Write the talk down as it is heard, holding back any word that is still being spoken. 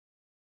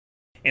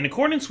In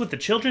accordance with the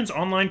Children's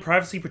Online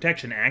Privacy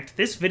Protection Act,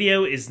 this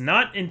video is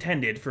not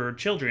intended for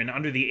children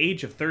under the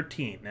age of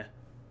 13.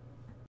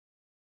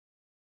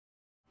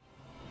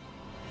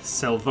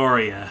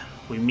 Selvaria,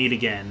 we meet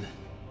again.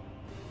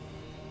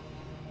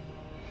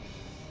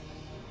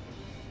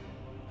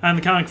 I'm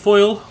the Comic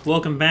Foil.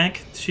 Welcome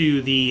back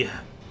to the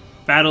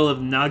Battle of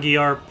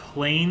Nagyar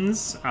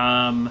Plains.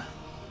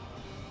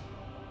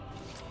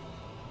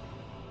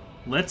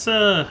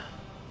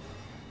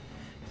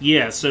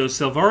 Yeah, so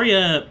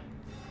Selvaria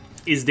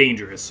is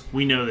dangerous.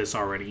 We know this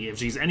already. If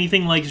she's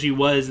anything like she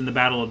was in the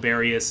Battle of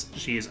Barius,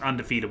 she is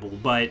undefeatable.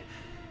 But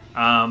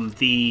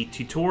the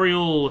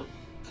tutorial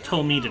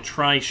told me to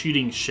try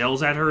shooting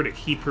shells at her to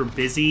keep her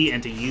busy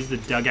and to use the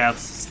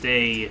dugouts to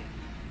stay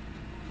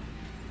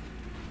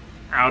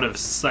out of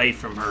sight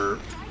from her.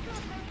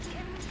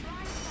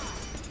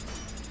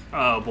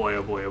 Oh boy,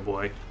 oh boy, oh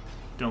boy.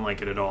 Don't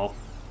like it at all.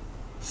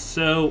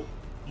 So,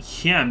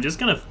 yeah, I'm just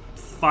gonna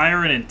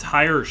fire an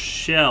entire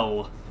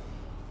shell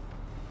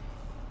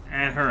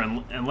at her,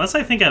 unless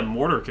I think a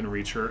mortar can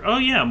reach her. Oh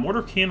yeah, a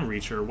mortar can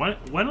reach her. Why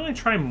don't I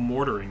try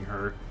mortaring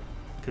her?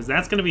 Because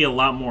that's going to be a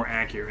lot more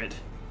accurate.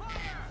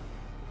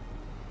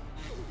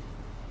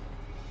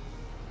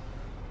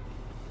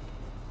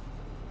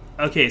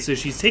 Okay, so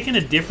she's taken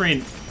a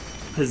different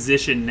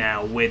position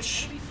now,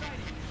 which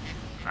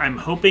I'm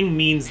hoping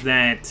means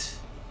that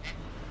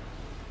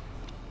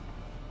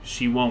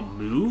she won't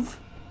move.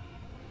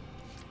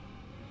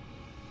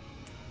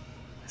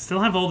 I still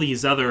have all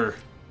these other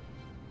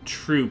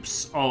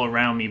troops all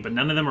around me, but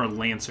none of them are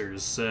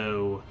lancers,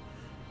 so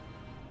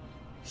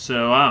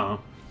I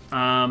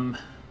don't know.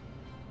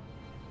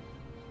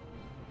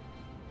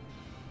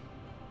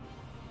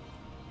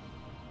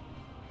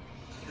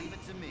 Leave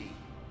it to me.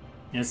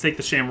 Yeah, let's take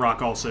the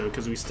Shamrock also,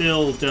 because we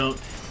still don't...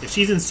 If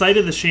she's in sight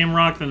of the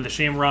Shamrock, then the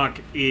Shamrock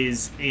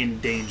is in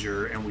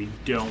danger, and we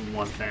don't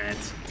want that.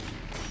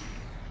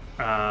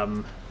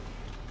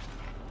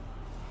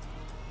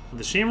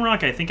 The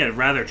Shamrock, I think I'd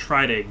rather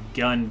try to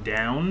gun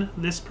down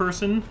this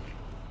person.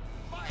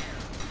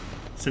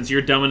 Since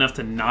you're dumb enough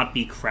to not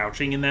be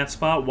crouching in that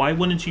spot, why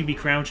wouldn't you be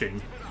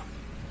crouching?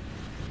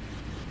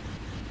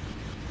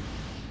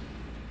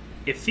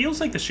 It feels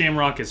like the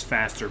Shamrock is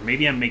faster.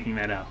 Maybe I'm making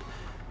that up.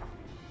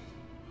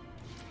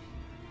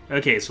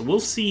 Okay, so we'll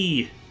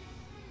see...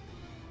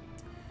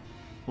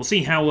 We'll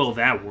see how well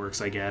that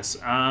works, I guess.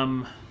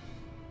 I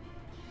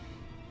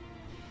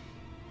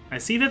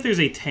see that there's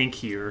a tank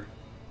here.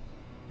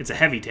 It's a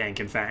heavy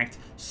tank, in fact.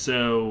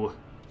 So...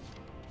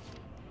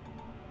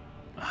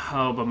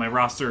 Oh, but my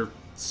roster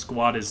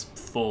squad is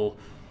full.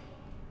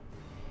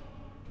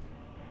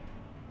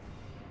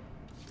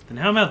 Then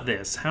how about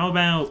this? How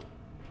about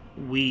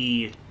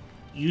we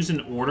use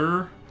an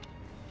order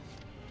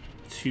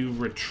to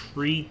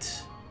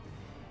retreat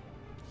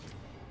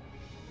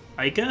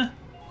Ica?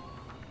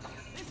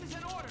 This is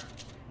an order.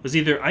 It was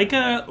either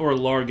Ica or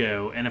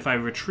Largo, and if I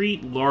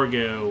retreat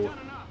Largo...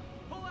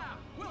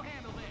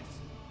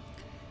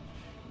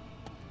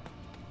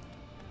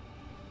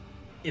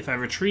 If I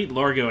retreat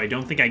Largo, I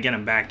don't think I get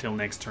him back till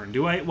next turn.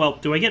 Do I? Well,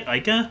 do I get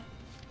Ica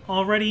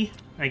already?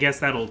 I guess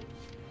that'll...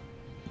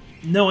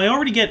 No, I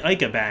already get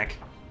Ica back.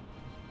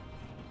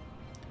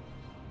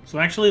 So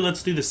actually,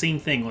 let's do the same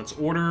thing. Let's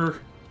order...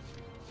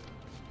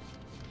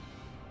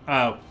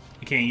 Oh,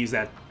 I can't use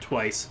that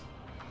twice.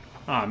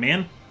 Aw,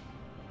 man.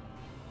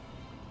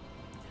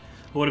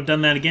 I would have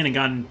done that again and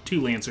gotten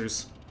 2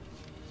 Lancers.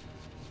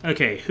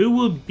 Okay, who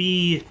would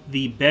be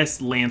the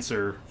best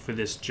Lancer for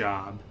this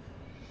job?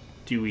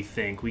 Do we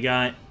think? We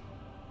got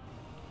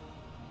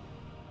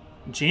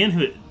Jan,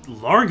 who...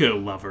 Largo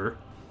lover?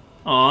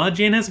 Aw,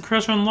 Jan has a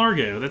crush on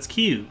Largo. That's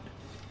cute.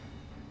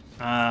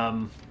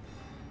 But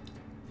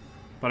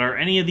are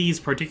any of these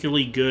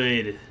particularly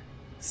good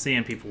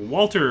sand people?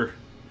 Walter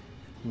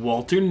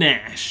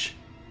Nash.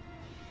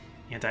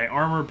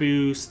 Anti-armor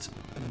boost.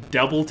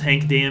 Double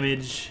tank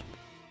damage.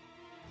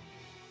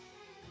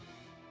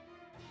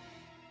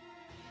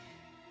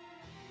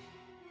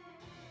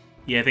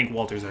 Yeah, I think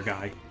Walter's our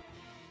guy.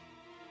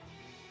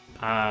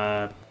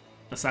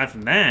 Aside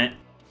from that,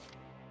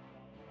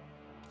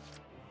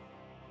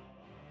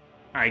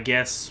 I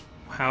guess,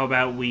 how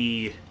about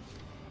we...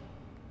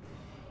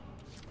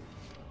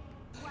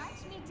 Watch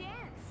me dance.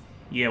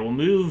 Yeah, we'll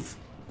move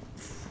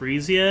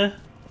Frisia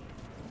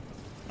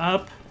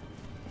up.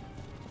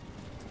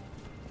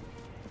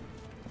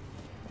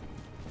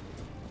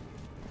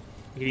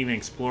 We can even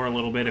explore a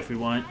little bit if we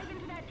want,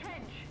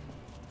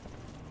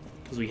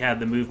 because we had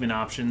the movement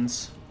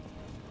options.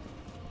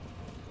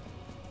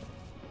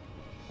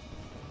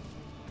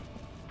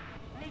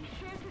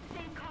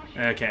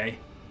 Okay.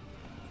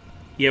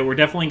 Yeah, we're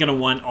definitely gonna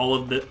want all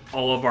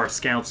of our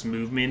scouts'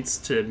 movements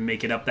to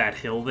make it up that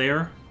hill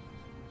there.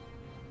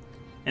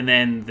 And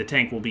then the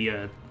tank will be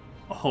a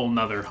whole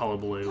nother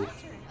hullabaloo.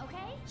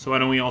 So why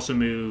don't we also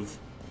move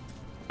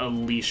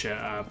Alicia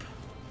up?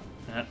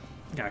 That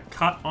got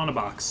caught on a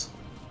box.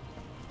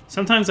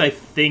 Sometimes I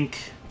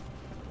think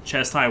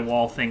chest-high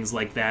wall things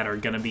like that are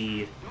gonna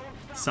be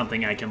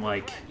something I can,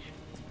 like,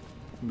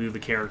 move a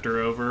character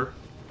over.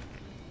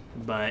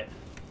 But,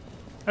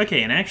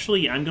 okay, and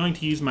actually I'm going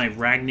to use my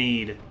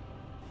Ragnade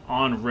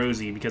on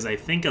Rosie because I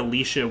think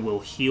Alicia will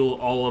heal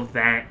all of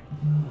that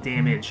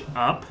damage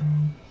up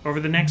over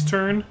the next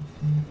turn.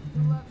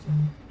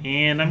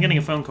 And I'm getting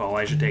a phone call.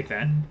 I should take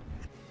that.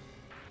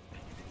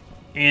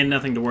 And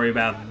nothing to worry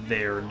about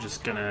there. I'm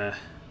just gonna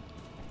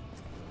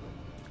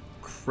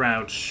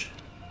crouch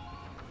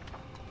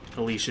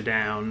Alicia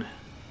down.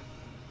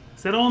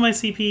 Is that all my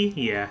CP?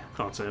 Yeah,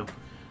 thought so.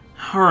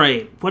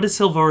 Alright, what does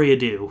Selvaria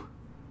do?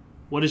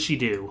 What does she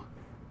do?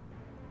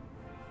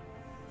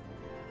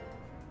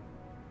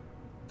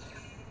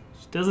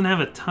 She doesn't have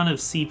a ton of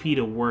CP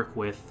to work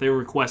with. They're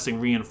requesting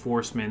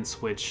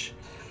reinforcements, which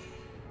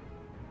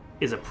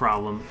is a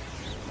problem.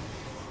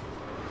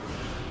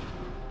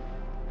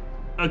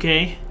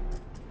 Okay.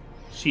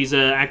 She's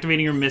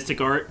activating her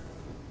Mystic Art.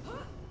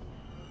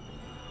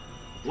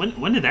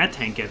 When did that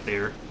tank get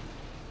there?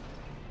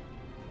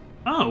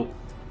 Oh.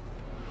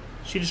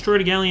 She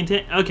destroyed a Galleon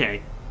tank.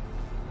 Okay.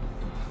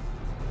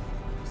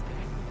 Is that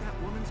what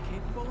that woman's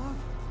capable of?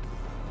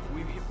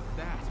 We've hit with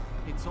that.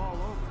 It's all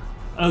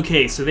over.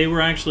 Okay, so they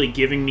were actually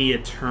giving me a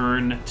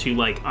turn to,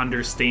 like,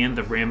 understand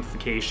the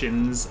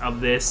ramifications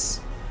of this.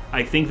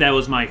 I think that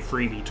was my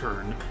freebie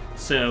turn.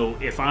 So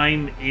if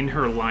I'm in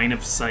her line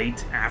of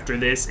sight after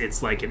this,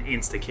 it's like an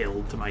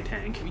insta-kill to my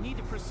tank. We need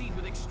to proceed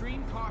with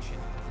extreme caution.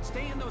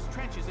 Stay in those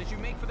trenches as you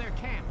make for their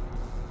camp.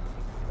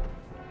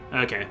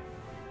 Okay.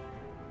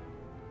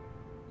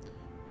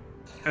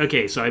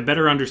 Okay, so I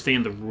better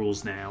understand the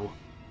rules now.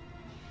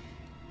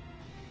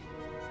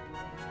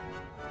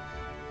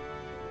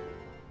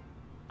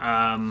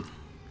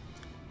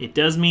 It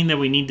does mean that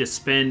we need to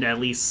spend at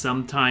least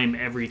some time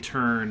every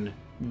turn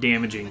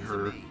damaging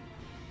her.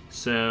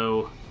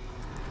 So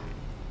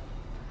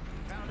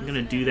I'm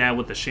gonna do that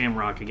with the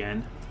Shamrock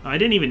again. I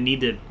didn't even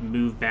need to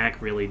move back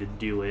really to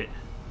do it.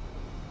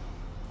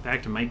 In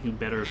fact, it might be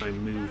better if I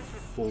move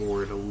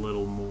forward a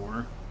little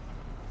more.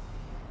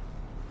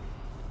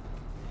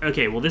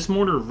 Okay, will this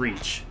mortar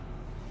reach?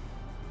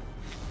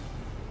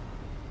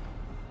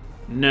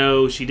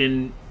 No, she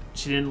didn't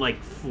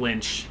like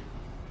flinch.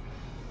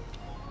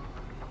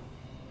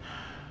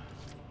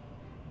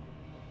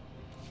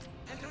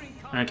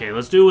 Okay,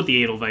 let's do it with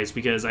the Edelweiss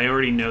because I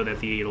already know that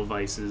the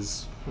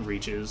Edelweiss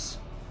reaches.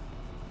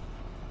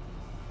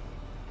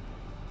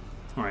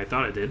 Alright, I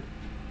thought it did.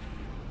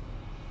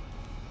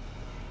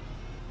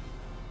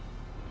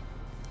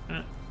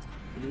 A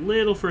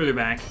little further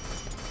back.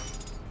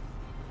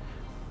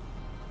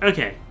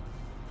 Okay.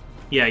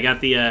 Yeah, I got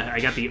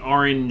the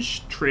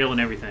orange trail and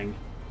everything.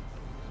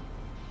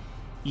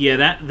 Yeah,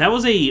 that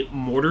was a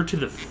mortar to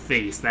the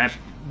face.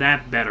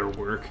 That better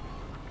work.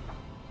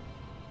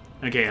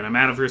 Okay, and I'm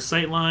out of her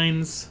sight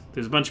lines.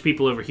 There's a bunch of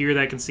people over here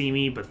that can see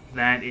me, but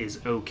that is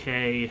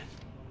okay.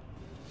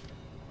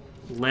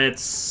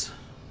 Let's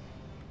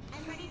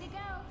I'm ready to go.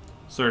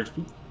 sort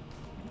of...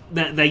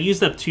 That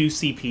used up 2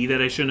 CP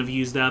that I shouldn't have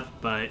used up,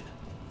 but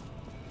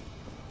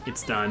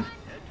it's done.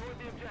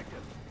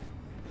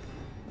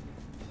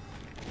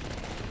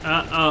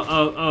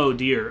 Oh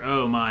dear.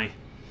 Oh my.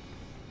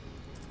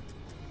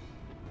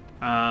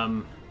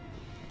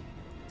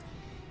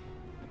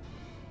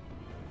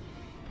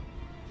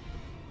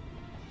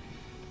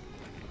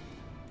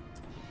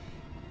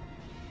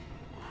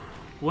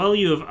 Well,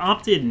 you have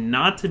opted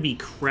not to be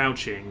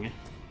crouching.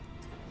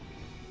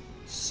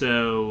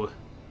 So...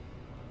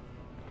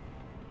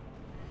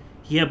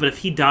 Yeah, but if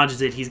he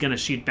dodges it, he's gonna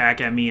shoot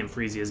back at me and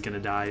Freezia's gonna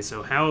die.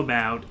 So how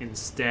about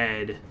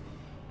instead...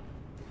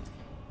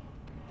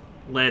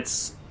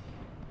 Let's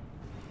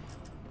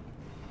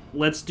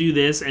do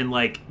this and,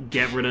 like,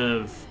 get rid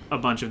of a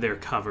bunch of their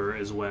cover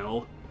as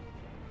well.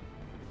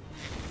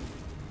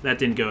 That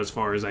didn't go as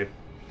far as I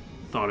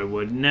thought it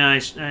would. Nah, I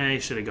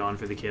should have gone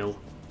for the kill.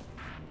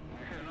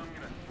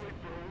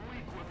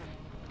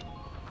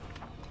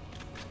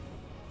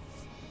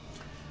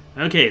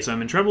 Okay, so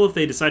I'm in trouble if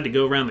they decide to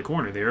go around the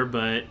corner there,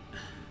 but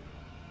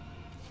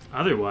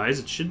otherwise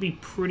it should be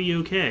pretty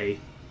okay.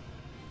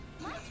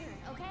 My turn,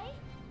 okay?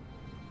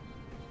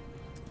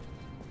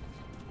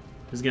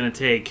 It's gonna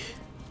take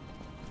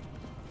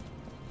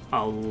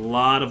a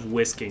lot of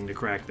whisking to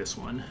crack this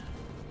one.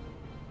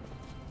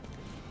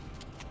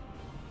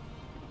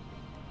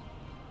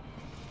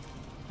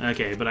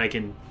 Okay, but I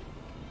can...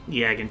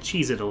 Yeah, I can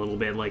cheese it a little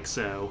bit, like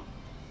so.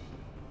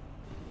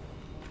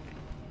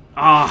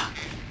 Ah!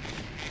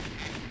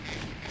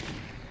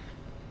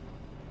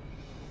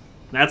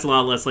 That's a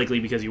lot less likely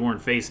because you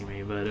weren't facing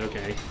me, but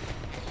okay.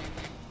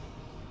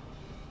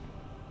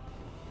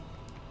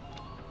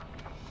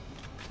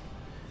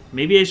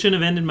 Maybe I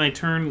shouldn't have ended my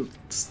turn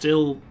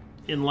still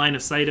in line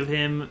of sight of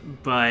him,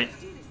 but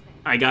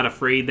I got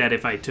afraid that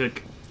if I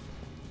took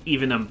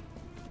even a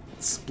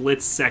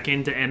split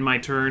second to end my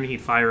turn, he'd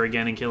fire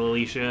again and kill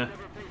Alicia.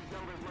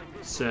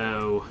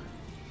 So...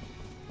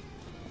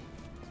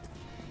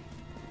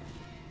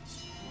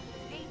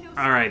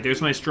 Alright, there's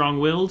my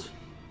strong-willed.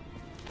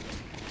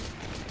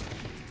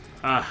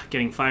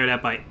 Getting fired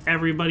at by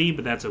everybody,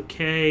 but that's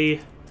okay.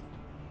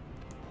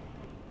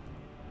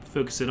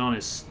 Focus it on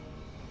his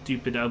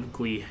stupid,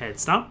 ugly head.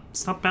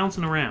 Stop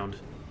bouncing around.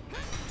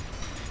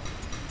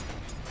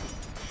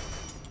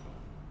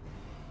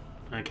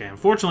 Okay,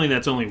 unfortunately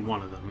that's only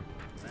one of them.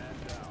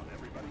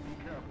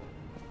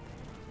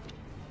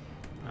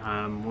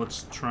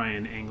 Let's try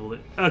and angle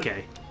it.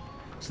 Okay.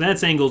 So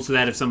that's angled so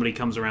that if somebody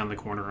comes around the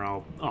corner,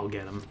 I'll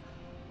get him.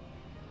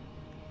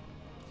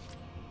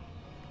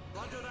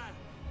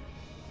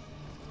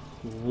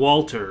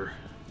 Walter.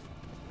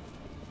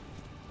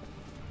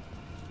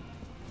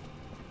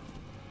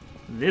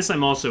 This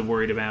I'm also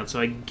worried about, so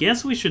I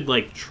guess we should,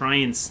 like, try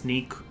and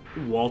sneak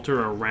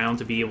Walter around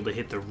to be able to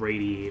hit the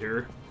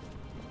radiator.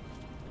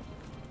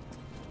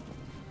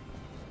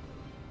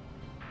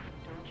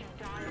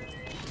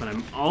 But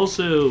I'm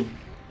also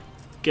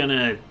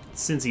gonna,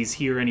 since he's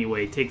here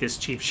anyway, take this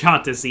cheap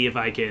shot to see if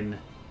I can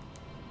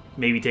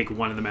maybe take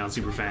one of them out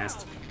super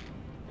fast.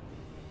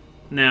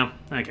 No?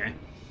 Okay.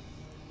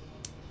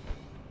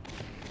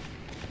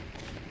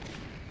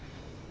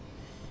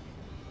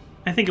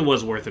 I think it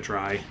was worth a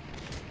try.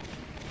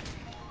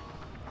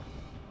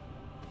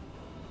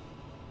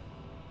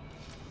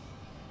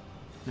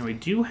 Now we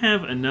do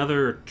have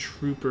another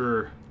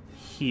trooper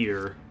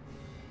here.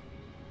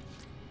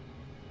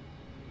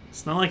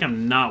 It's not like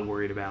I'm not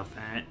worried about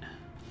that.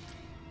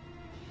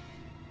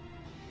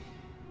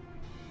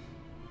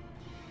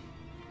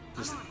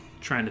 Just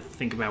trying to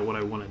think about what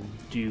I want to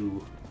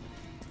do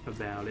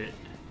about it.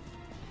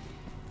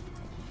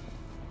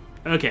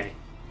 Okay.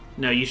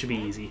 No, you should be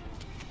easy.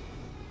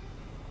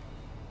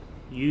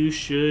 You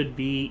should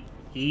be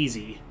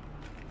easy.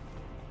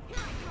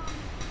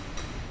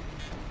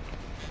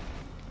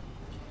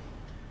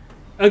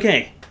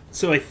 Okay,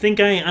 so I think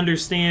I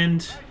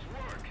understand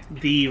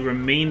the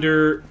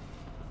remainder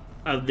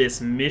of this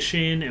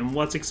mission and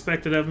what's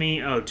expected of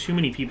me. Oh, too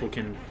many people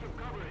can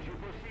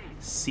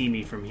see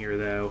me from here,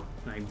 though.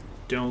 I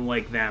don't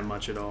like that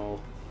much at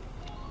all.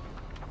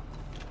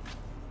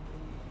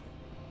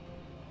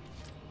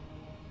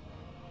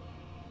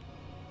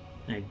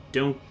 I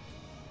don't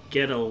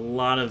get a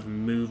lot of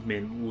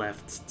movement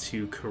left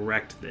to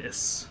correct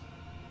this.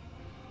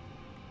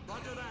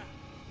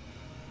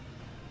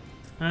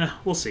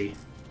 We'll see.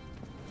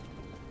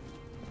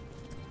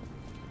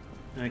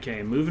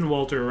 Okay, moving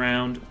Walter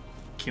around.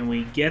 Can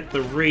we get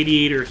the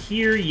radiator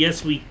here?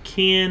 Yes, we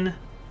can.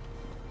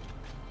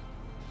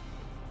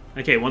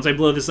 Okay, once I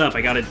blow this up,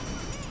 I gotta...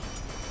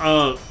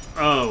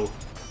 Oh.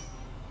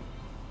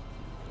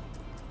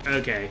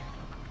 Okay.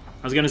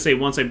 I was gonna say,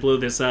 once I blow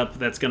this up,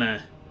 that's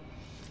gonna...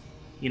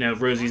 You know,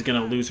 Rosie's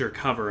gonna lose her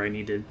cover. I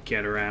need to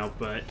get her out,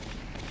 but...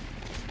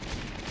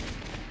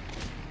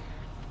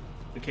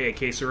 Okay,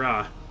 que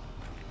sera.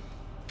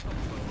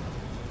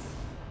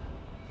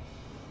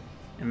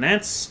 And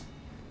that's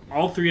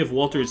all three of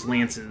Walter's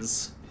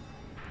lances.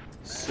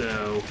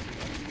 So...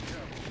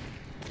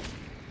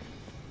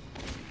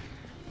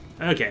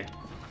 Okay.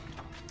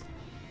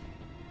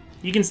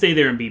 You can stay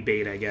there and be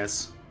bait, I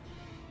guess.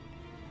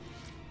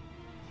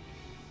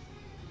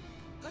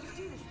 Let's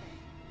do this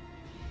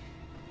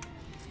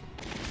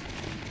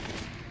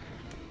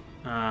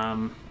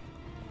then.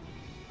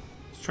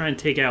 Let's try and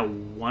take out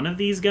one of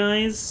these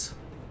guys,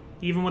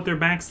 even with their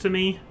backs to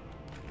me.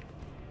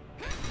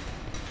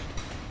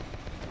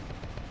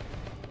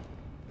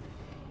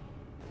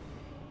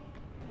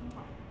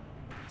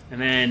 And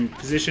then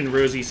position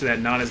Rosie so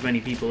that not as many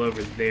people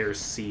over there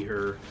see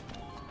her.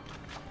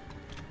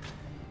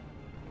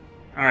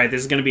 Alright,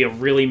 this is going to be a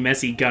really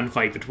messy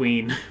gunfight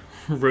between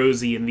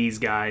Rosie and these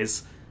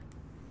guys.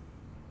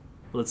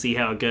 Let's see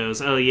how it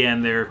goes. Oh yeah,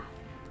 and their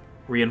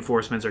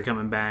reinforcements are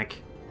coming back.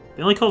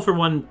 They only called for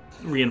one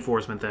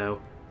reinforcement,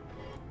 though.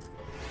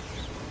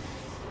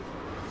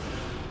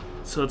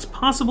 So it's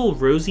possible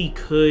Rosie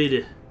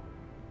could...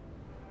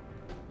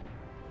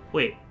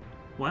 Wait,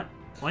 what?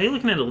 Why are you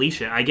looking at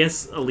Alicia? I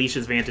guess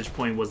Alicia's vantage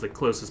point was the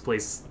closest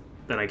place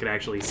that I could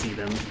actually see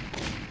them.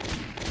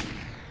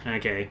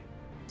 Okay,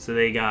 so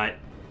they got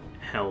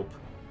help.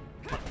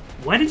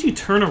 Why did you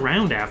turn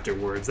around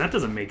afterwards? That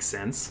doesn't make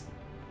sense.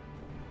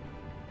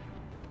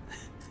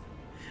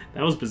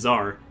 That was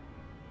bizarre.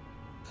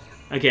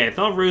 Okay, I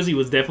thought Rosie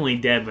was definitely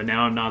dead, but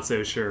now I'm not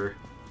so sure.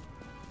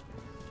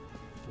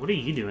 What are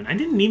you doing? I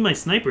didn't need my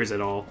snipers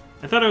at all.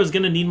 I thought I was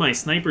gonna need my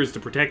snipers to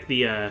protect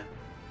the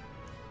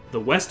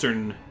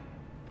western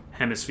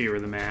hemisphere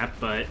of the map,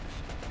 but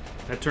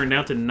that turned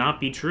out to not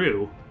be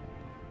true.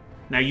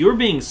 Now you're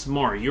being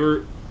smart.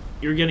 You're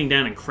getting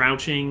down and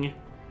crouching.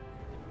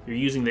 You're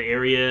using the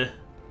area.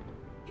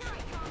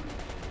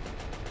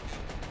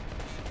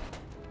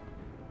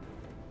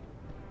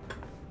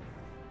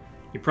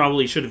 You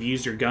probably should have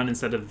used your gun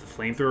instead of the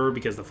flamethrower,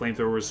 because the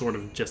flamethrowers sort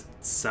of just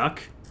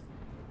suck.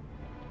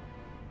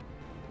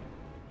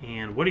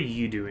 And what are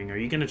you doing? Are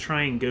you going to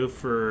try and go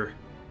for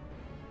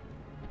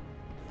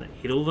the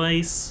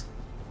Edelweiss?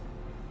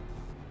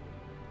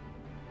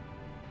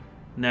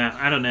 No,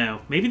 I don't know.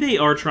 Maybe they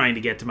are trying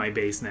to get to my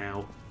base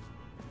now.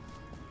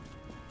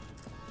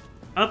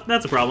 Oh,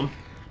 that's a problem.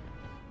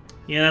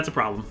 Yeah, that's a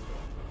problem.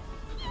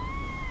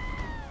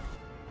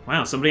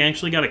 Wow, somebody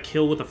actually got a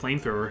kill with a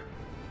flamethrower.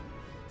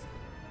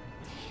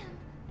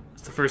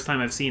 first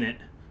time I've seen it.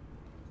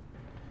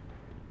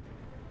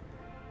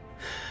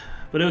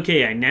 But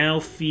okay, I now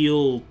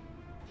feel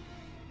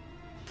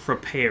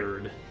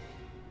prepared.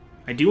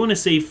 I do want to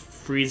save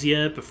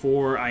Frisia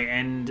before I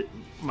end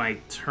my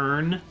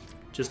turn,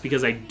 just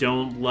because I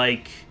don't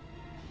like...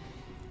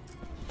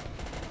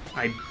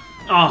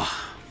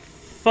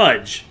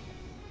 fudge!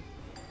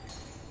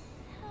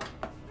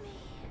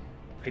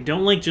 I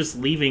don't like just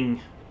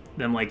leaving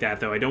them like that,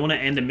 though. I don't want to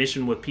end a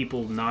mission with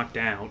people knocked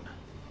out.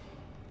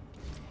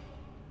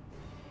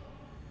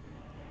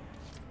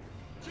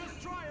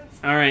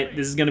 Alright,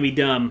 this is gonna be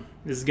dumb.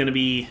 This is gonna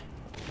be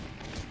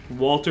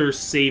Walter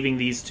saving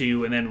these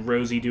two and then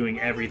Rosie doing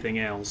everything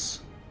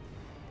else.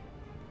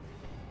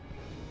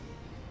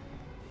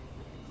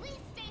 Please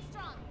stay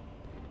strong.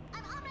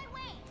 I'm on my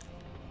way.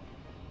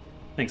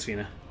 Thanks,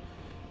 Fina.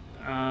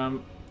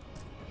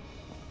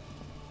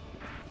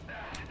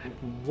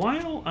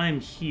 While I'm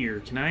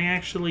here, can I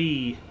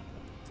actually...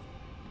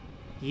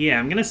 Yeah,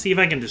 I'm gonna see if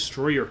I can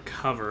destroy your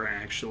cover,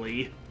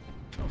 actually.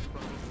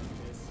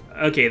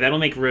 Okay, that'll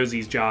make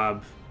Rosie's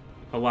job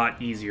a lot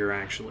easier,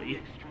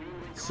 actually.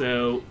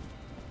 So,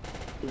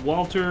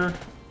 Walter...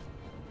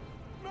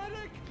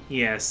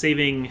 Yeah,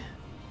 saved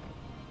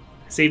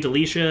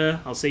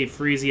Alicia, I'll save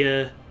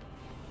Frisia,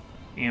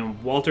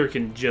 and Walter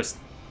can just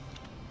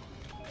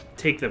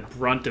take the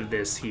brunt of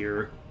this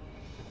here,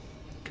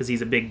 because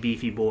he's a big,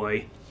 beefy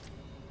boy.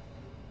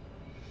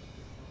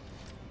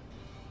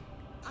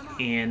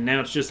 And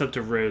now it's just up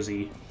to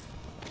Rosie.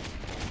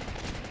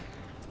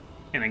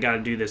 And I gotta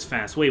do this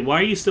fast. Wait, why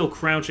are you still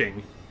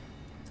crouching?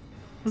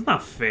 That's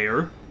not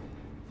fair.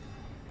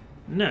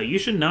 No, you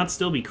should not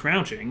still be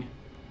crouching.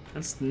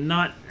 That's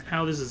not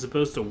how this is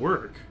supposed to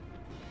work.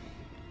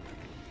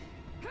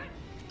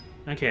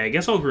 Okay, I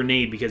guess I'll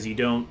grenade because you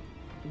don't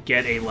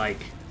get a, like,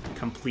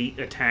 complete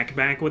attack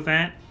back with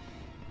that.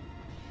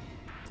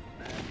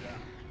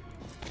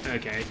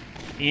 Okay.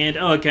 And,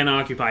 oh, it can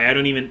occupy. I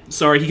don't even...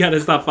 Sorry, you gotta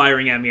stop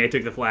firing at me. I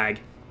took the flag.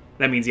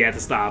 That means you have to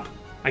stop.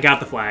 I got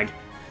the flag.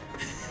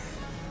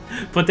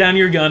 Put down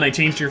your gun. I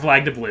changed your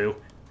flag to blue.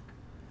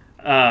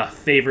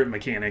 Favorite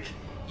mechanic.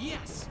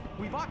 Yes,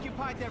 we've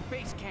occupied their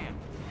base camp.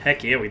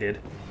 Heck yeah, we did.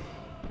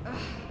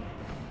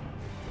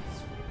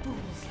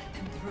 Fools let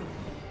them through.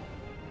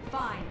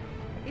 Fine.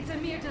 It's a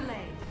mere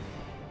delay.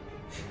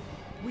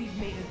 We've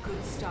made a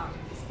good start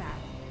of this battle.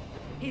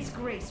 His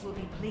Grace will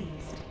be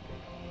pleased.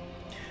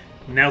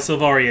 Now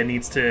Silvaria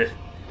needs to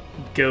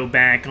go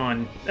back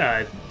on...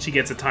 she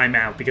gets a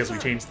timeout because we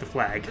changed the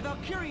flag. The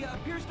Valkyria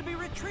appears to be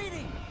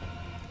retreating.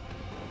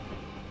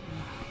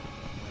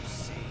 We're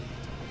saved.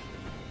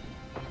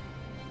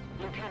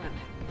 Lieutenant,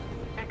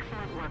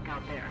 excellent work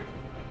out there.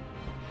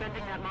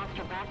 Sending that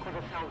monster back was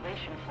a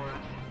salvation for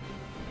us.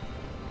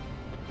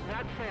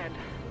 That said,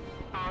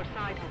 our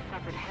side has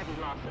suffered heavy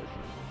losses.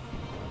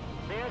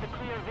 They are the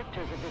clear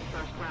victors of this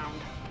first round.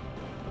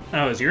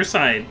 Oh, is your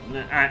side...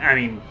 I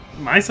mean,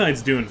 my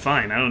side's doing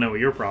fine. I don't know what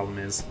your problem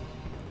is.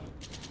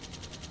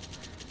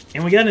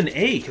 And we got an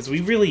A, because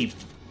we really...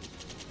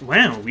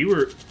 Wow, we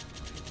were...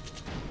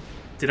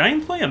 Did I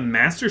employ a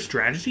Master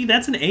Strategy?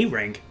 That's an A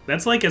rank.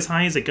 That's like as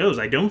high as it goes.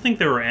 I don't think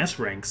there are S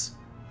ranks.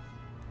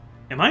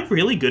 Am I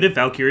really good at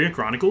Valkyria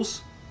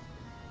Chronicles?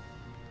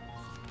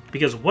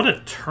 Because what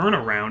a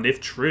turnaround,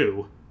 if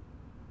true.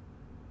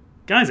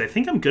 Guys, I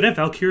think I'm good at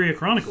Valkyria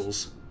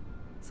Chronicles.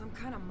 Some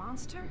kind of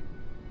monster?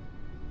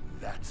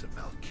 That's a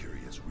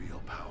Valkyria's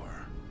real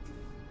power.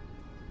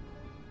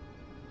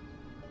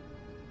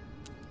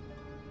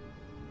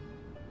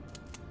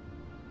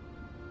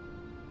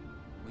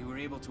 We were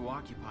able to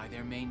occupy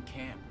their main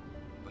camp,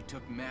 but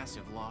took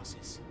massive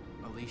losses.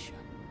 Alicia,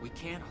 we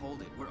can't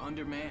hold it. We're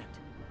undermanned.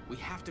 We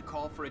have to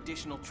call for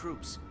additional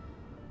troops.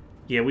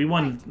 Yeah, we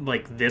won,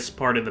 like, this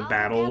part of the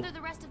battle. Gather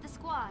the rest of the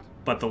squad.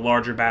 But the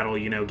larger battle,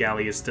 you know,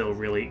 Galley is still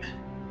really...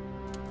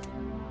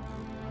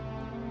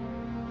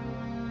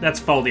 That's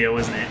Faldio,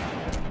 isn't it?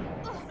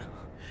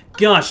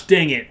 Gosh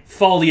dang it!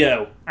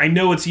 Faldio! I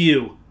know it's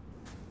you!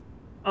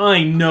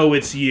 I know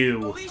it's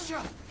you!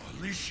 Alicia!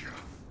 Alicia!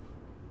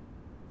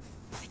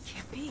 It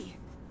can't be.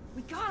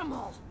 We got them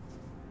all.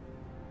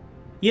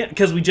 Yeah,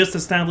 because we just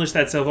established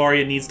that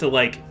Silvaria needs to,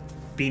 like,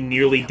 be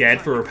nearly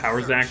dead for her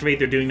powers to activate.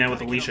 They're doing that with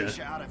Alicia.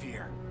 Out of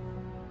here.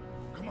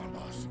 Come on,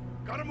 boss.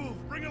 Gotta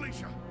move. Bring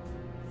Alicia.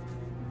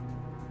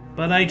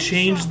 But I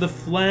changed the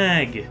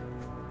flag.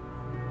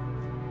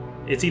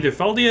 It's either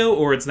Faldio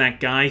or it's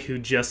that guy who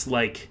just,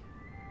 like...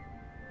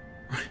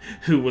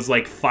 who was,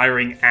 like,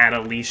 firing at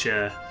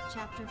Alicia.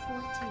 Chapter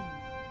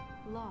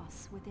 14.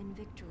 Loss within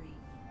victory.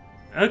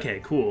 Okay,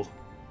 cool.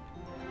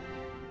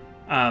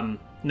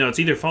 No, it's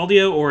either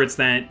Faldio or it's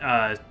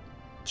that,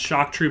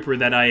 shock trooper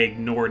that I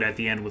ignored at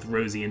the end with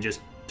Rosie and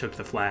just took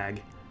the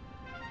flag.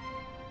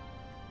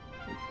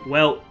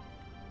 Well,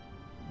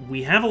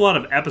 we have a lot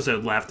of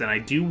episode left, and I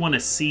do want to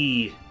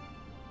see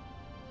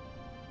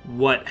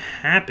what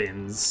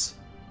happens.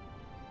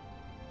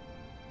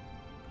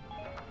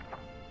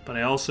 But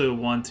I also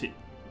want to...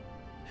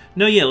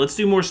 No, yeah, let's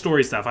do more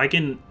story stuff. I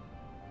can...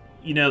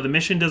 You know, the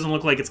mission doesn't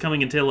look like it's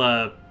coming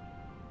until,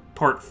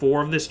 part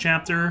 4 of this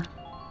chapter.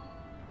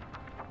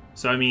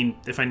 So, I mean,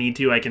 if I need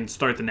to, I can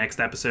start the next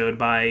episode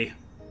by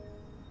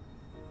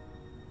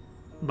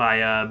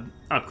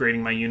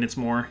upgrading my units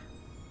more.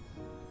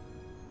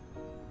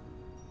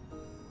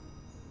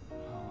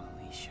 Oh,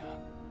 Alicia.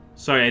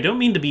 Sorry, I don't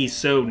mean to be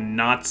so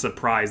not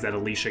surprised that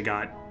Alicia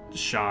got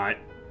shot.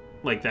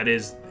 Like, that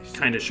is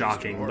kind of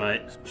shocking,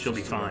 but she'll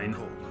be fine.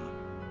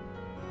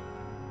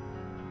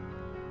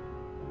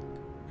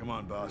 Come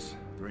on, boss.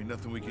 There ain't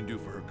nothing we can do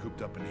for her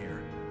cooped up in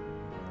here.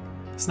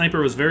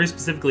 Sniper was very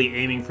specifically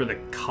aiming for the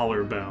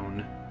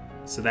collarbone,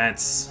 so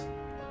that's...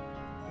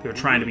 They were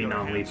trying to be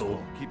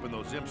non-lethal. Keeping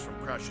those imps from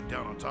crashing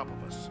down on top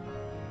of us.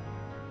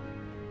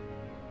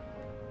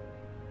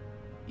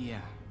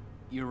 Yeah,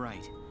 you're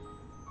right.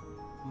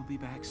 We'll be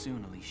back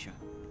soon, Alicia.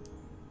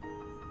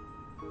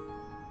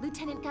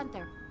 Lieutenant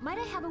Gunther, might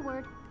I have a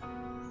word?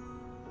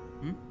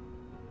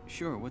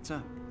 Sure, what's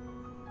up?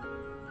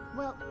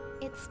 Well,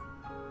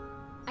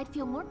 I'd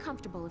feel more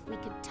comfortable if we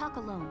could talk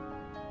alone.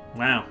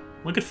 Wow,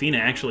 look at Fina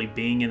actually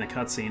being in the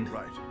cutscene.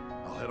 Right.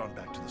 I'll head on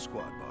back to the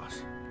squad,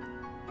 boss.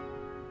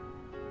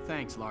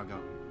 Thanks, Largo.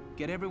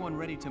 Get everyone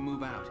ready to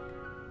move out.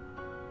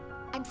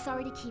 I'm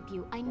sorry to keep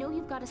you. I know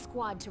you've got a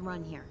squad to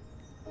run here.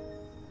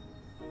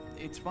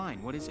 It's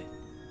fine, what is it?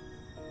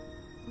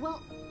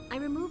 Well, I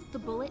removed the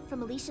bullet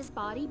from Alicia's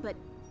body, but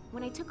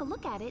when I took a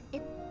look at it,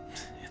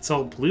 It's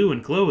all blue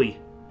and glowy.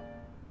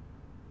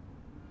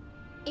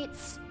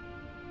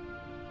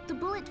 The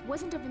bullet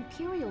wasn't of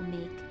Imperial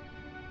make.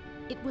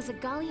 It was a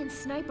Gallian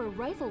sniper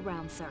rifle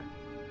round, sir.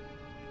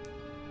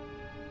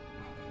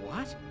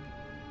 What?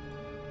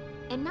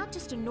 And not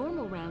just a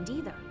normal round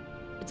either.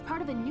 It's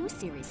part of a new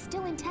series,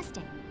 still in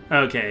testing.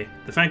 Okay,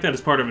 the fact that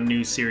it's part of a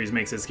new series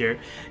makes it scary.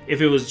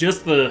 If it was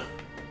just the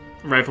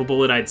rifle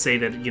bullet, I'd say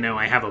that, you know,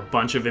 I have a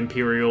bunch of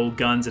Imperial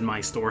guns in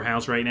my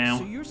storehouse right now.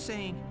 So you're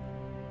saying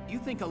you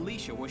think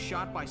Alicia was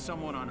shot by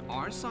someone on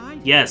our side?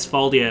 Yes,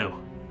 Faldio.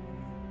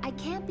 I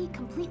can't be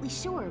completely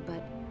sure,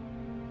 but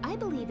I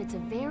believe it's a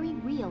very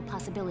real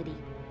possibility.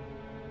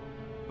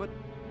 But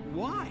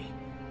why?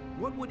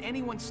 What would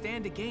anyone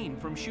stand to gain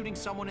from shooting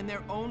someone in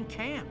their own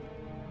camp?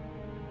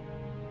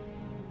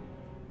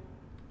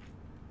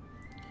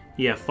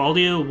 Yeah,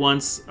 Faldio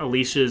wants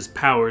Alicia's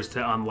powers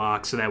to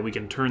unlock so that we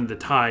can turn the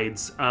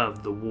tides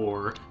of the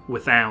war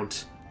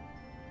without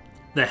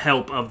the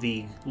help of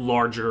the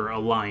larger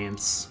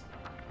alliance.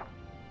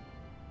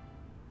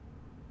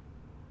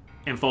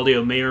 And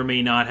Faldio may or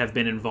may not have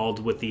been involved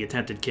with the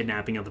attempted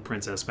kidnapping of the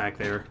princess back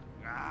there.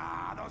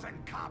 Ah, those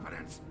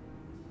incompetents!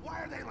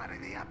 Why are they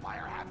letting the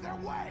Empire have their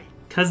way?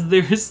 Because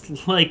they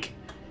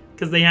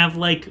have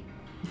like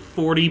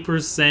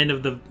 40%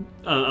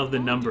 of the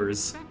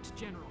numbers. Respect,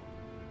 General.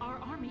 Our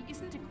army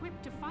isn't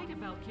equipped to fight a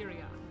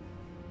Valkyria.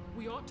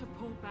 We ought to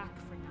pull back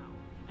for now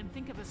and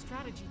think of a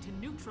strategy to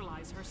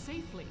neutralize her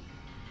safely.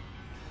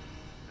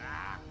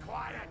 Ah,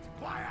 quiet,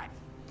 quiet!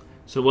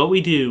 So what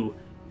we do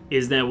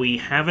is that we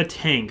have a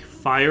tank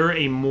fire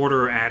a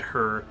mortar at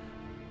her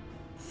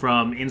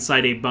from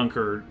inside a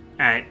bunker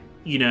at,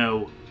 you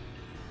know,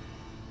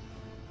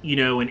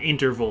 in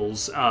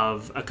intervals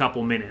of a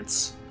couple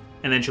minutes.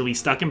 And then she'll be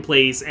stuck in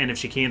place, and if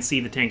she can't see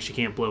the tank, she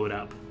can't blow it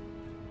up.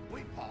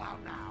 We pull out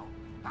now.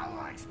 How will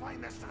I explain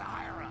this to the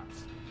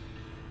higher-ups?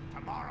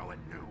 Tomorrow at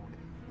noon,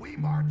 we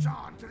march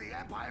on to the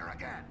Empire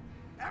again.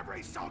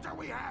 Every soldier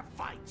we have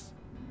fights.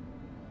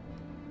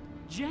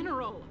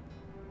 General!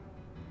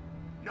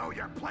 Know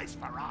your place,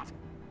 Farrat.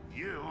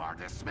 You are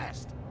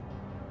dismissed.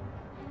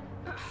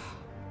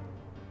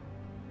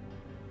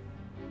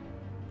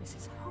 This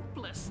is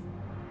hopeless.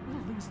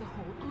 We'll lose the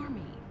whole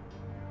army.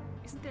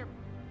 Isn't there...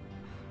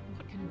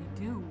 What can we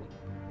do?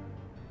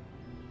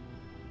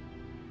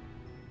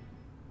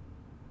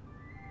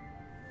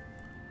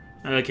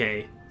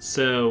 Okay,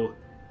 so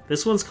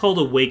this one's called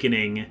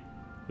Awakening.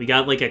 We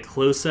got like a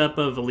close-up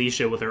of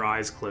Alicia with her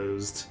eyes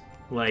closed.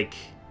 Like,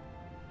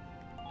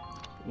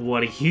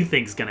 what do you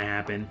think's gonna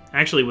happen?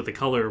 Actually, with the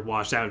color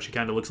washed out, she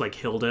kind of looks like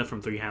Hilda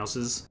from Three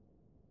Houses.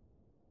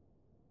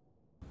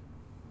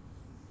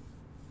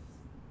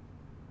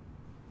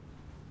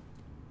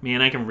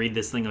 Man, I can read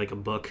this thing like a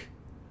book.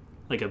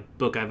 Like a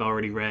book I've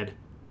already read.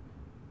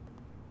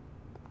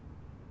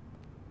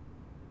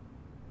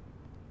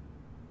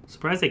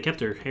 Surprised they kept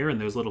her hair in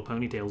those little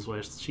ponytails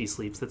while she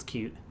sleeps. That's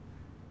cute.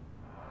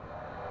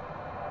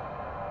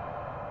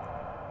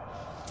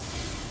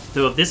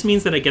 Though if this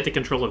means that I get to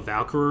control a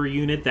Valkyrur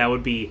unit, that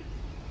would be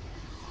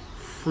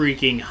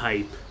freaking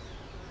hype.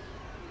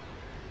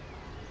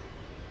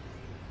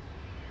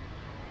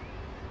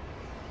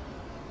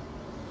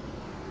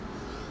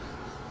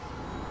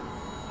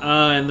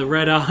 And the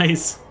red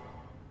eyes.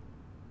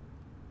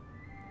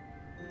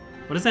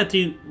 What does that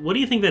do? What do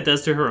you think that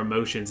does to her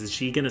emotions? Is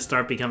she gonna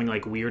start becoming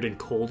like weird and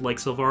cold like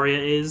Silvaria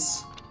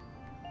is?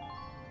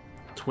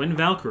 Twin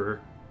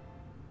Valkyr.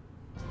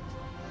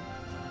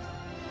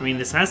 I mean,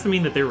 this has to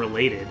mean that they're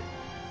related.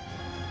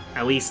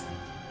 At least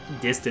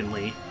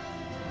distantly.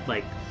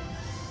 Like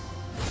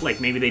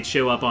maybe they'd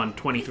show up on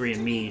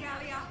 23andMe.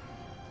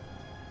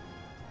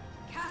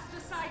 Cast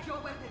aside your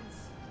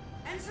weapons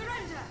and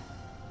surrender!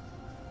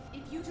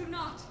 If you do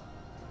not,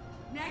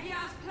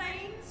 Nagyar's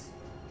plains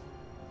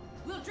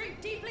will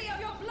drink deeply of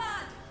your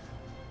blood!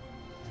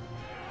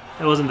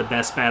 That wasn't the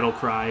best battle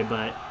cry,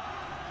 but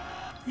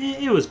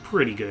it was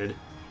pretty good.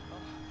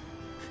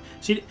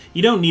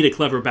 You don't need a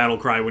clever battle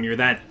cry when you're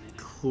that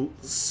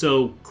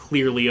so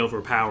clearly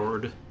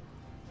overpowered.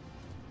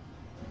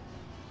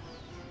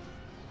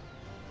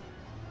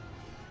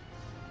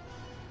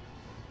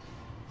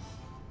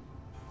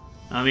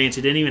 I mean,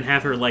 she didn't even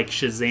have her, like,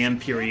 Shazam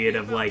period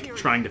of, like,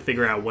 trying to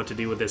figure out what to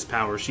do with this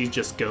power. She's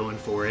just going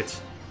for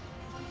it.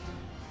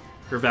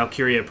 Her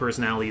Valkyria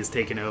personality is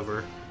taken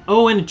over.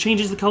 Oh, and it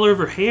changes the color of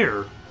her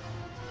hair.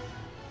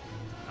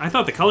 I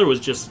thought the color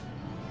was just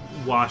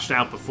washed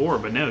out before,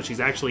 but no, she's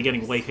actually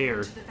getting white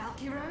hair. To the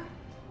Valkyrur,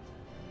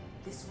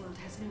 this world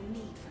has no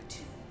need for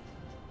two.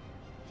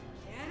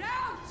 Get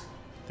out!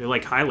 They're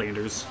like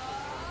Highlanders.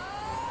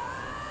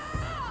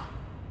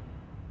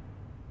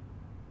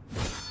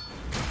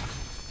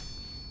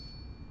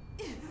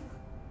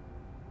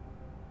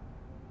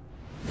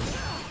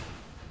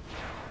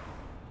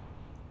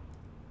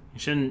 You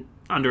shouldn't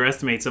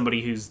underestimate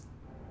somebody who's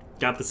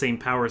got the same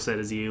power set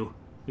as you.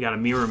 We got a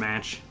mirror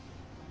match.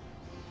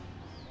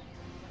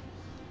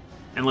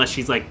 Unless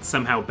she's, like,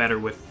 somehow better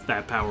with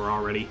that power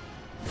already.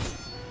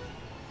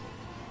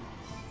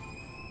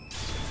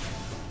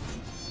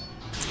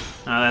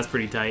 That's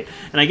pretty tight.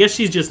 And I guess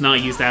she's just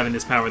not used to having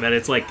this power, that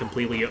it's, like,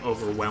 completely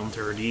overwhelmed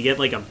her. Do you get,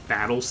 like, a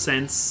battle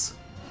sense?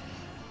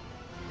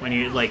 When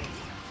you, like,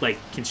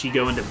 can she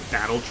go into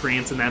battle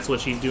trance and that's what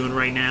she's doing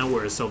right now?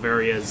 Whereas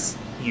Silveria's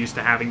used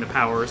to having the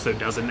power, so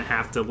doesn't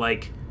have to,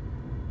 like,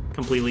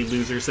 completely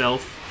lose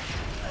herself.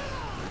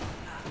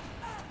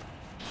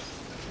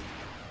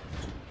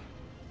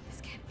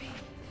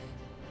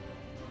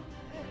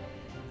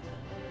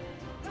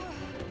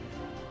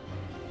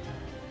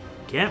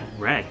 Get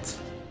wrecked.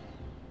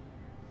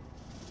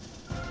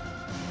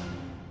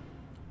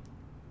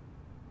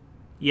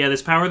 Yeah,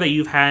 this power that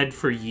you've had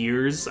for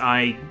years,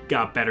 I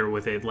got better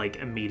with it, like,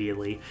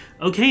 immediately.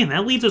 Okay, and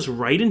that leads us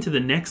right into the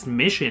next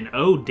mission.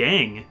 Oh,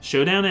 dang.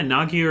 Showdown at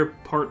Nagyar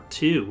Part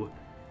 2.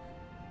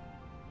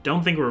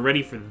 Don't think we're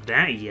ready for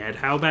that yet.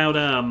 How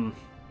about,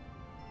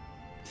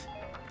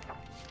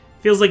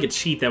 Feels like a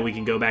cheat that we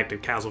can go back to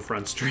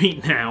Castlefront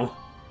Street now.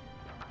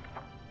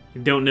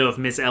 Don't know if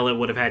Miss Ellett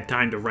would have had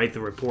time to write the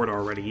report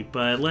already,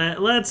 but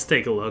let's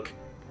take a look.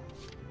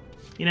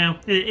 You know,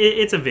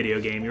 it's a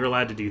video game. You're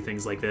allowed to do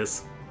things like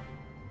this.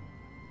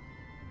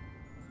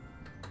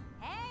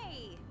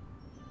 Hey!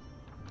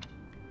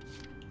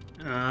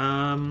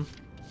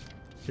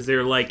 Is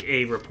there, like,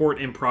 a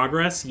report in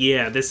progress?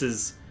 Yeah, this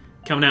is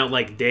coming out,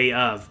 like, day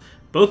of.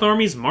 Both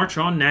armies march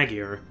on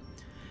Nagyar.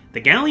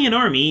 The Gallian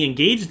army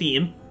engaged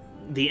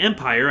the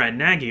Empire at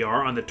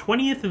Nagyar on the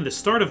 20th in the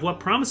start of what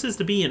promises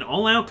to be an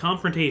all-out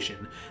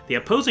confrontation. The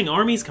opposing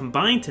armies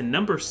combine to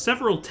number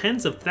several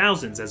tens of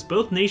thousands as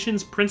both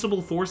nations'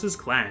 principal forces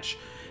clash.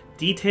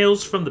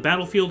 Details from the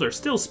battlefield are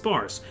still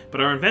sparse,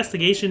 but our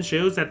investigation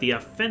shows that the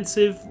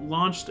offensive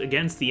launched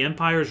against the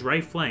Empire's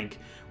right flank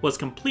was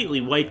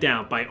completely wiped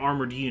out by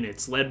armored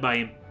units led by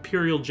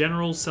Imperial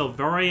General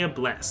Selvaria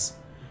Bless.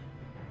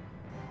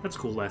 That's a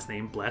cool last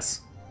name,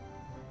 Bless.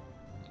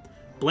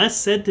 Bless,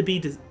 said to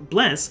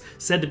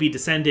be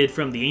descended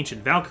from the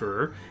ancient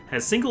Valkyrur,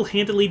 has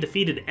single-handedly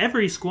defeated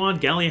every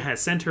squad Gallia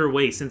has sent her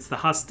way since the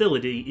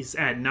hostilities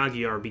at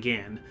Nagyar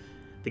began.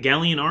 The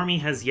Gallian army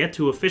has yet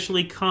to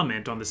officially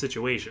comment on the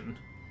situation.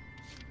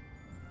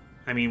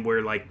 I mean,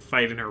 we're, like,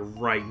 fighting her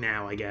right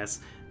now, I guess.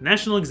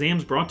 National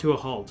exams brought to a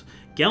halt.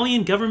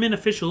 Gallian government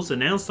officials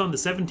announced on the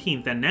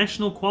 17th that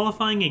national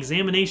qualifying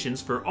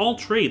examinations for all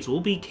trades will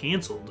be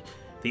cancelled.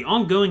 The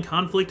ongoing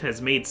conflict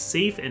has made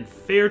safe and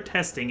fair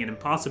testing an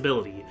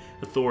impossibility,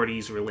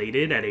 authorities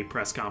related at a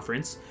press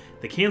conference.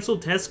 The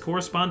cancelled tests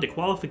correspond to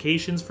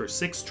qualifications for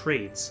 6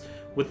 trades,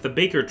 with the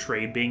baker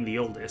trade being the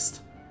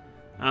oldest.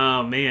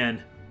 Oh,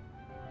 man.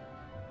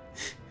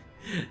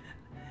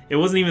 It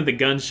wasn't even the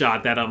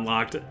gunshot that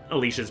unlocked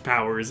Alicia's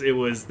powers, it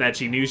was that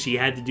she knew she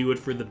had to do it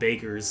for the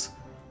bakers.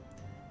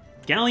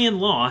 Gallian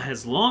law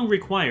has long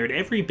required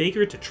every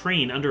baker to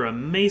train under a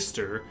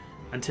maester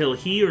until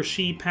he or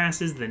she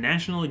passes the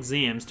national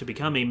exams to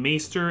become a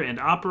maester and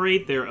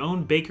operate their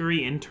own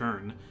bakery in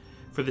turn.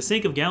 For the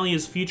sake of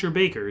Gallia's future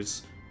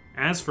bakers,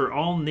 as for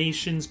all the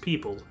nation's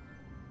people,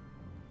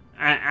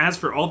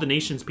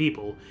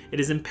 it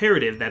is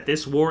imperative that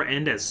this war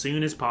end as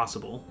soon as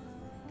possible.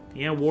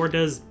 Yeah, war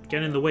does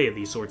get in the way of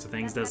these sorts of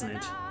things, doesn't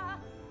it?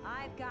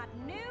 I've got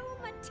new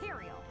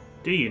material.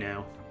 Do you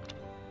now?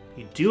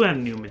 You do have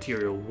new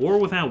material. War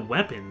without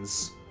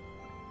weapons.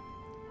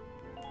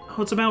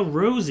 Oh, it's about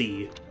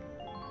Rosie.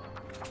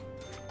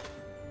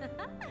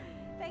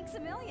 Thanks a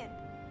million.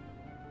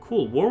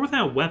 Cool. War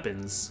without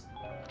weapons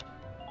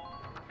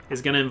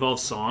is going to involve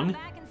song.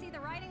 Back and see the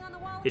writing on the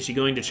wall. Is she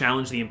going to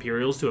challenge the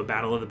Imperials to a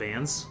battle of the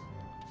bands?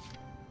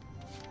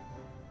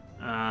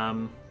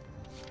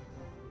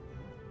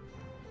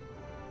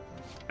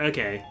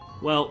 Okay.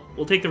 Well,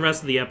 we'll take the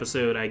rest of the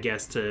episode, I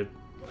guess, to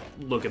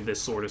look at this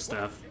sort of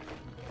stuff.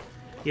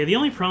 Yeah, the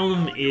only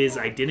problem is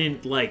I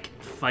didn't, like,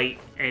 fight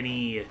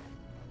any...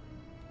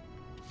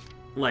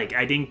 Like,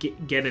 I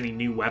didn't get any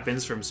new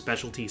weapons from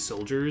specialty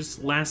soldiers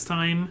last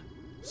time,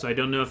 so I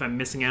don't know if I'm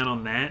missing out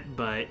on that,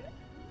 but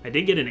I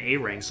did get an A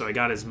rank, so I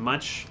got as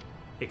much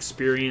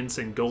experience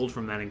and gold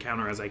from that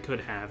encounter as I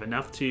could have,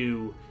 enough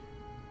to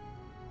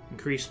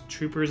increase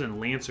troopers and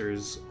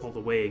lancers all the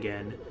way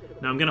again.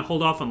 Now I'm gonna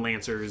hold off on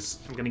lancers,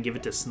 I'm gonna give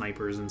it to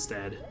snipers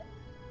instead.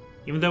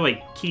 Even though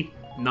I keep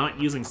not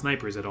using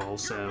snipers at all,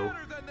 so...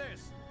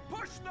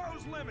 Push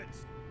those limits.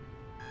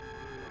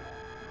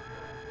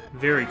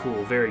 Very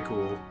cool, very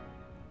cool.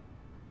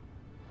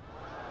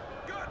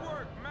 Good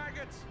work,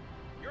 maggots.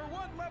 You're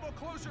one level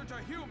closer to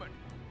human.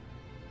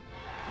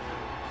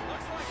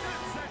 Looks like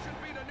that session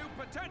beat a new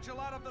potential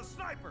out of the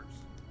snipers.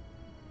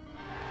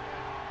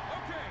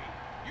 Okay,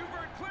 you've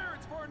earned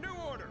clearance for a new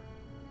order.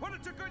 Put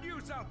it to good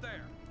use out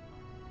there.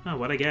 Oh,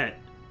 what'd I get?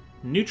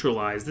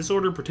 Neutralize. This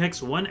order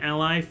protects one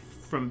ally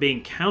from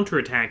being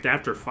counterattacked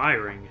after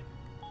firing.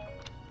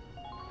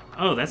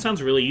 Oh, that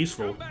sounds really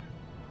useful.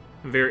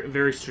 Very,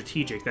 very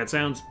strategic. That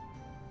sounds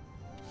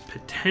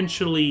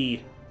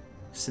potentially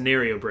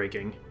scenario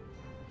breaking.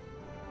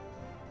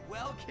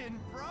 Welkin,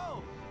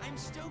 bro! I'm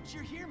stoked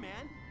you're here,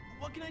 man.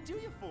 What can I do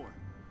you for?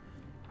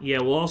 Yeah,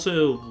 we'll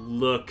also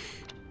look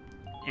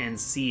and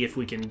see if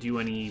we can do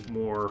any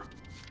more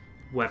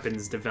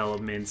weapons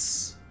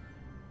developments.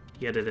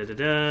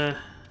 Yeah,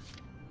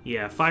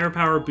 Yeah,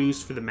 firepower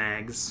boost for the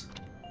mags.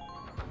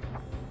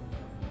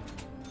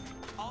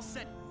 All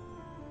set.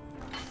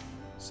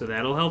 So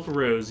that'll help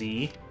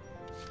Rosie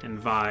and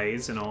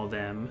Vise and all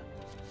them.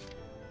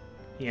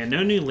 Yeah,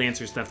 no new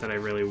Lancer stuff that I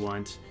really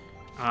want.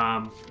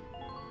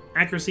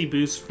 Accuracy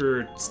boosts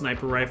for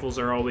sniper rifles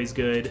are always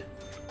good.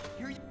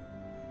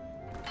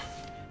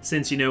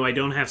 Since, you know, I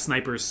don't have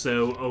snipers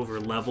so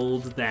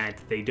over-leveled that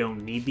they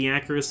don't need the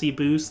accuracy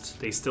boost,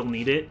 they still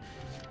need it.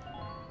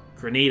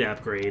 Grenade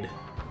upgrade.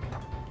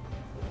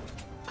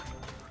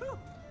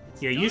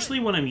 Yeah, usually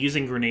when I'm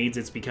using grenades,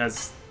 it's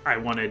because I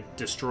want to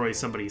destroy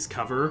somebody's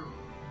cover.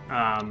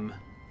 And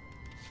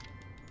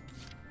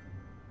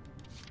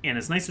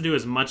it's nice to do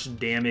as much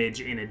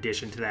damage in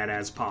addition to that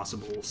as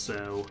possible,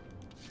 so...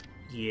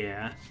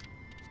 yeah.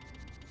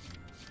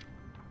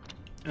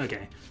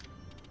 Okay.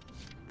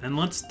 Then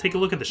let's take a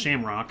look at the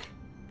Shamrock.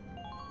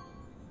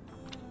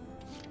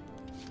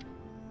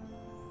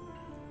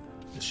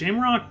 The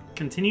Shamrock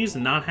continues to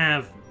not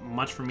have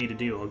much for me to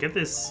do. I'll get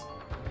this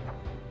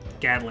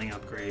Gatling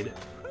upgrade.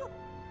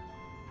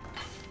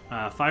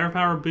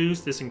 Firepower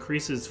boost. This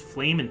increases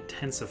Flame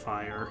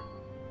Intensifier.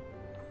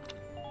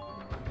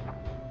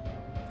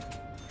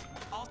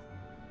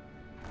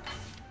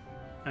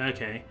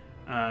 Okay.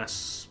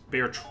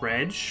 Spare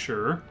Tread,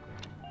 sure.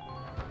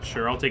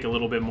 Sure, I'll take a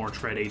little bit more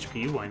Tread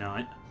HP, why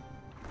not?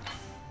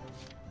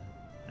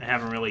 I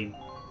haven't really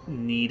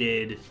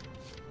needed...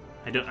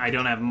 I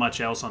don't have much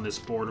else on this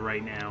board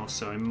right now,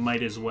 so I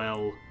might as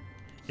well...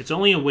 It's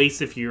only a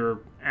waste if you're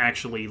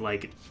actually,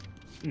 like,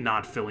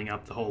 not filling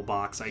up the whole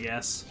box, I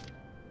guess.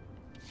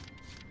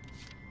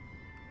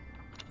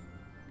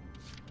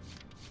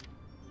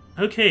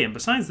 Okay, and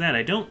besides that,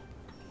 I don't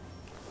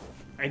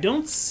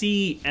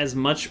see as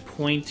much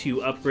point to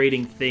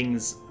upgrading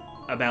things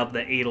about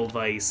the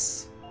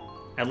Edelweiss.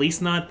 At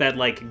least not that,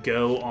 like,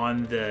 go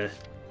on the...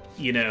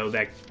 you know,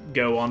 that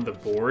go on the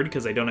board,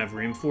 because I don't have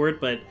room for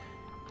it, but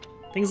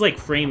things like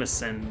Frame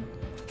Ascend...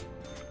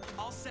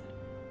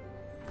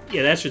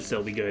 yeah, that should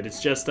still be good.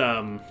 It's just,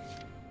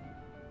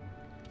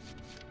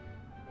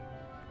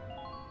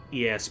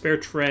 yeah, spare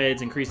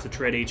treads, increase the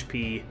tread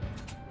HP.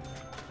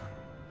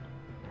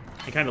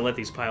 I kind of let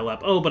these pile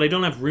up. Oh, but I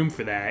don't have room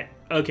for that.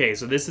 Okay,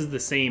 so this is the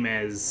same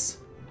as...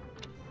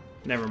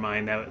 never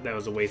mind, that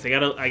was a waste. I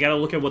gotta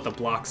look at what the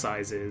block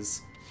size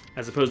is.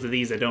 As opposed to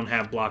these, I don't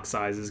have block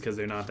sizes because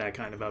they're not that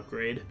kind of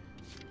upgrade.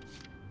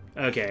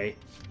 Okay.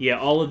 Yeah,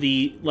 all of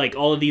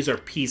these are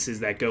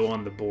pieces that go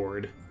on the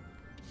board.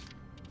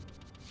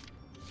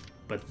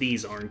 But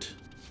these aren't.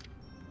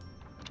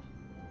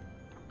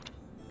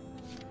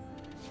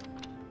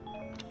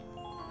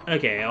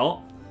 Okay,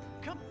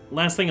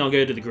 last thing, I'll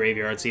go to the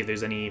graveyard, see if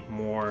there's any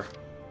more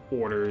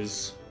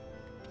orders.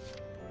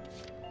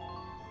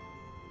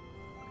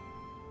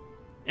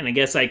 And I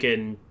guess I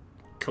can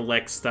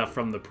collect stuff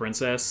from the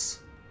princess.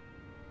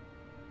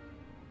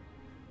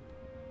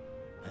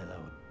 Hello.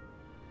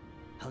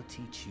 I'll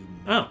teach you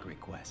medic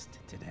request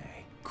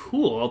today.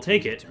 Cool, I'll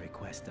take it. To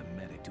request a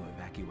medic to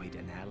evacuate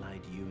an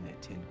allied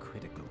unit in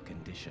critical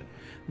condition.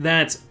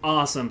 That's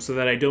awesome, so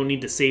that I don't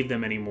need to save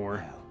them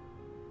anymore. Well,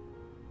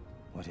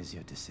 what is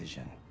your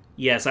decision?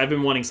 Yes, I've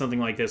been wanting something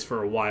like this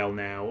for a while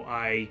now.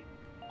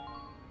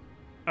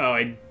 Oh,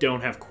 I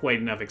don't have quite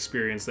enough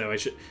experience, though.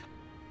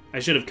 I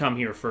should have come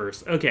here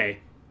first. Okay.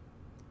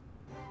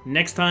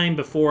 Next time,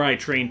 before I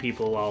train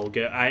people, I'll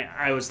go...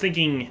 I was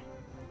thinking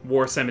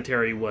War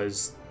Cemetery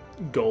was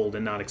gold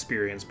and not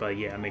experience, but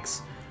yeah, it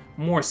makes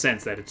more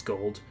sense that it's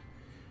gold.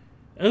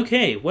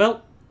 Okay,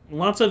 well,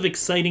 lots of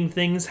exciting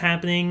things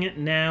happening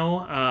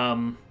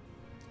now.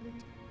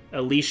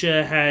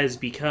 Alicia has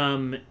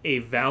become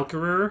a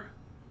Valkyrur.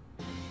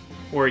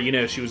 Or, you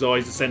know, she was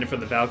always descended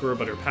from the Valkyrie,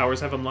 but her powers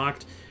have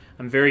unlocked.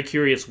 I'm very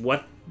curious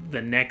what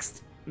the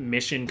next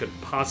mission could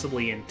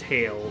possibly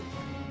entail.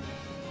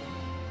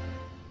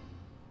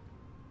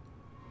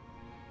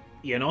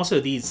 Yeah, and also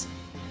these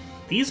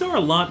are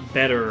a lot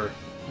better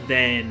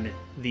than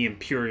the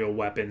Imperial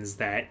weapons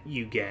that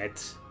you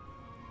get.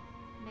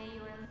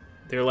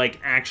 They're, like,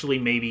 actually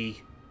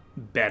maybe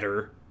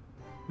better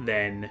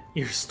than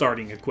your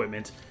starting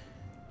equipment.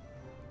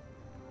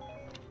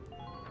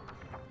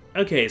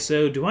 Okay,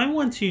 so do I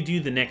want to do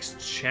the next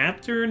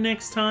chapter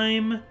next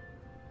time?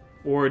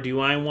 Or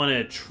do I want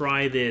to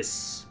try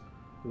this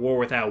War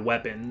Without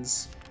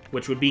Weapons?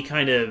 Which would be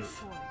kind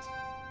of...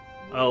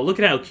 Oh, look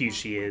at how cute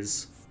she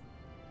is.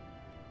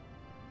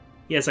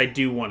 Yes, I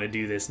do want to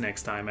do this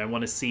next time. I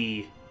want to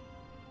see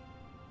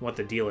what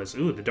the deal is.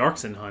 Ooh, the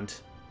Darkson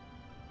Hunt.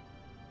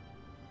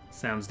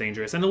 Sounds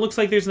dangerous. And it looks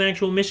like there's an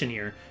actual mission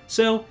here.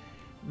 So,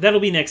 that'll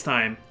be next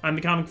time. I'm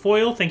the Comic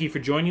Foil. Thank you for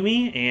joining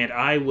me, and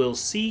I will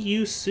see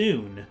you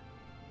soon.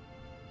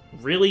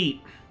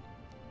 Really,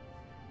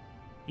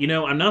 you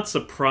know, I'm not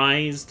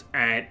surprised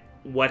at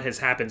what has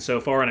happened so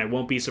far, and I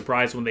won't be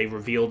surprised when they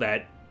reveal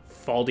that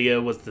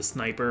Faldia was the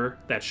sniper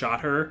that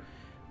shot her,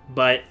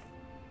 but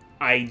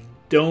I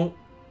don't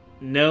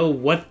know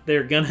what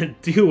they're gonna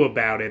do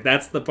about it.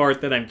 That's the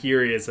part that I'm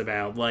curious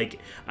about. Like,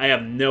 I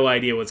have no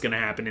idea what's gonna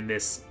happen in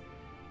this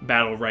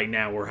battle right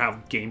now, or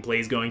how gameplay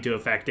is going to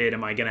affect it.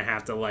 Am I gonna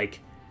have to, like,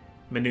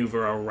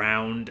 maneuver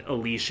around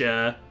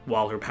Alicia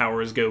while her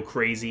powers go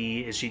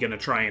crazy? Is she gonna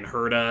try and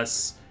hurt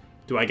us?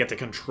 Do I get to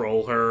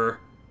control her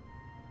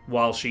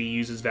while she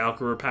uses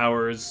Valkyrie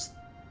powers?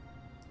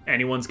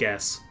 Anyone's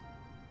guess.